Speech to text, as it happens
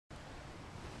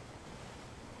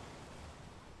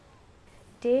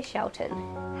Dear Shelton,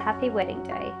 happy wedding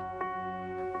day.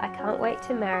 I can't wait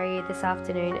to marry you this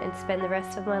afternoon and spend the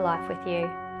rest of my life with you.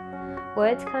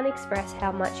 Words can't express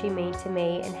how much you mean to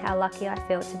me and how lucky I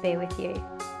feel to be with you.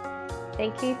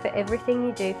 Thank you for everything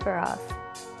you do for us.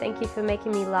 Thank you for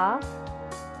making me laugh.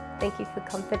 Thank you for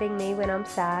comforting me when I'm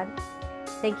sad.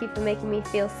 Thank you for making me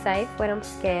feel safe when I'm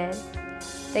scared.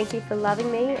 Thank you for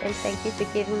loving me, and thank you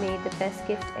for giving me the best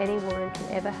gift any woman can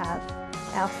ever have,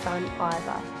 our son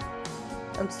Ivor.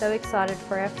 I'm so excited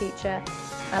for our future.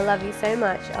 I love you so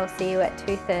much. I'll see you at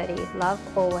 2:30. Love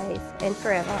always and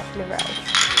forever, Narelle.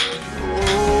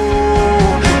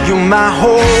 You're my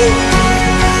hope,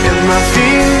 and my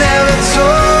feet never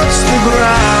touch the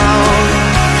ground,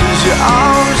 'cause your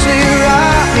arms, they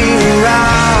wrap me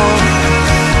around.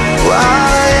 Oh,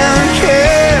 I am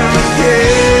here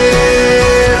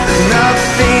again,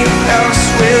 nothing else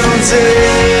will do.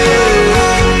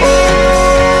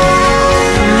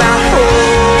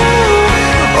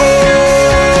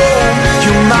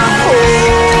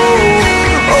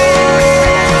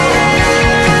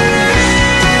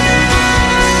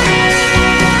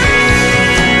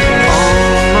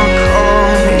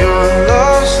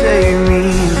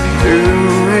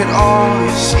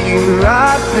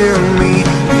 Me,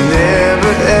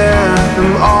 never end,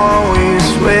 I'm always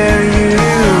where you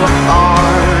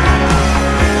are.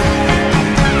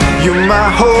 You're my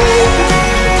hope,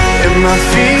 and my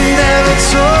feet never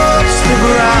touch the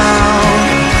ground,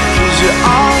 'cause your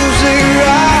arms, they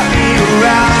wrap me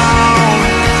around.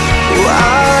 Oh,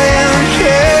 I am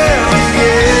here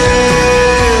again.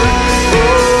 Oh,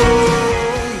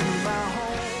 you're my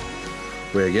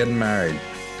hope. We're getting married.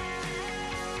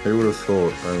 Who would have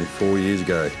thought only 4 years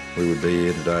ago we would be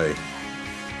here today?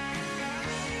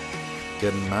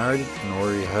 Getting married and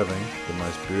already having the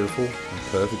most beautiful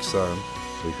and perfect son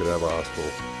we could ever ask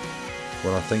for.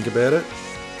 When I think about it,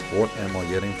 what am I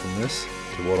getting from this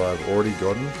to what I've already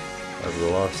gotten over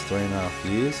the last 3.5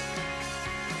 years?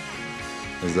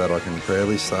 Is that I can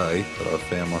proudly say that I've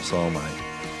found my soulmate.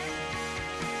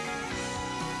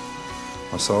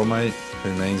 My soulmate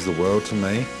who means the world to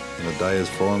me, and the day has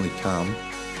finally come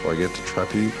I get to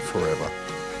trap you forever.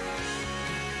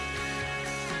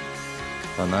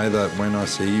 I know that when I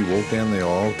see you walk down the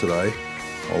aisle today,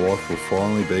 my life will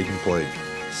finally be complete.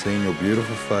 Seeing your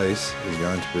beautiful face is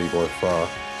going to be by far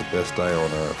the best day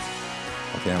on earth.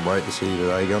 I can't wait to see you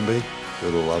today, Gumby.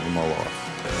 You're the love of my life.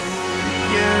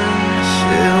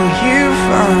 Till you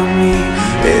find me,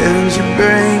 and you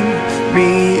bring me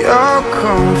your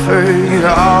comfort. You're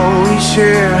always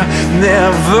here,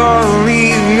 never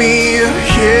leave me.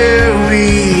 Here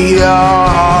we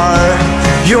are.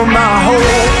 You're my hope.